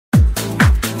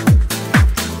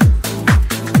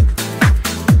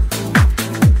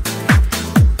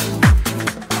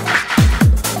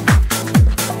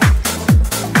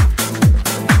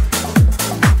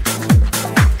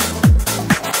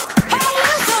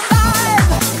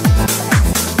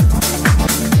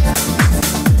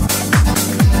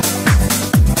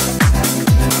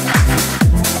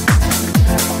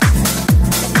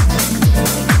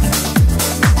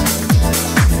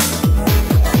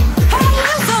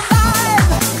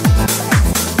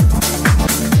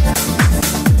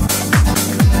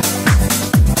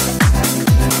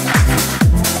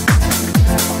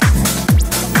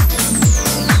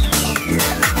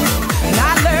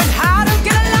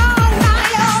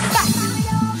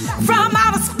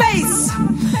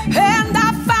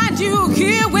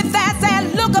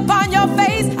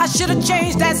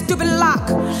changed that stupid lock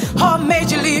or made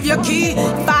you leave your key.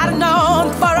 If I'd have known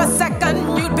for a second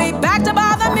you'd be back to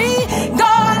bother me.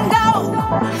 Go and go,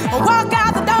 walk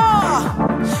out the door,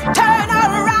 turn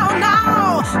around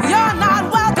now. You're not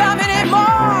welcome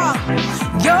anymore.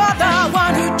 You're the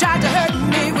one who tried to hurt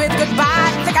me with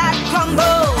goodbye. Think I'd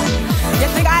crumble? You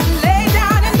think I'd lay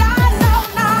down and die? No,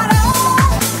 not at all.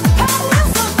 I will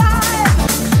survive.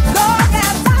 Long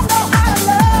as I know how to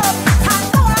love, I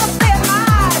know I'll stay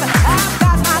alive. I've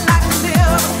got my life to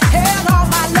live and all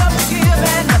my love to give,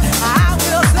 and I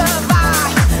will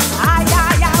survive. I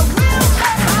will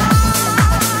survive.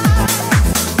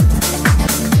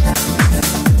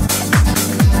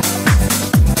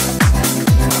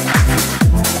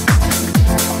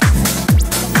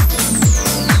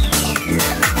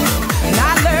 And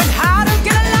I learned how to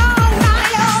get along. Now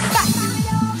you're back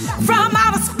from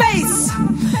outer space,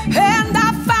 and I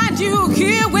find you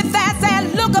here with that sad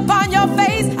look upon your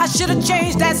face. I should have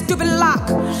changed that stupid lock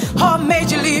or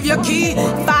made you leave your key.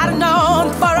 If I'd have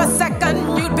known for a second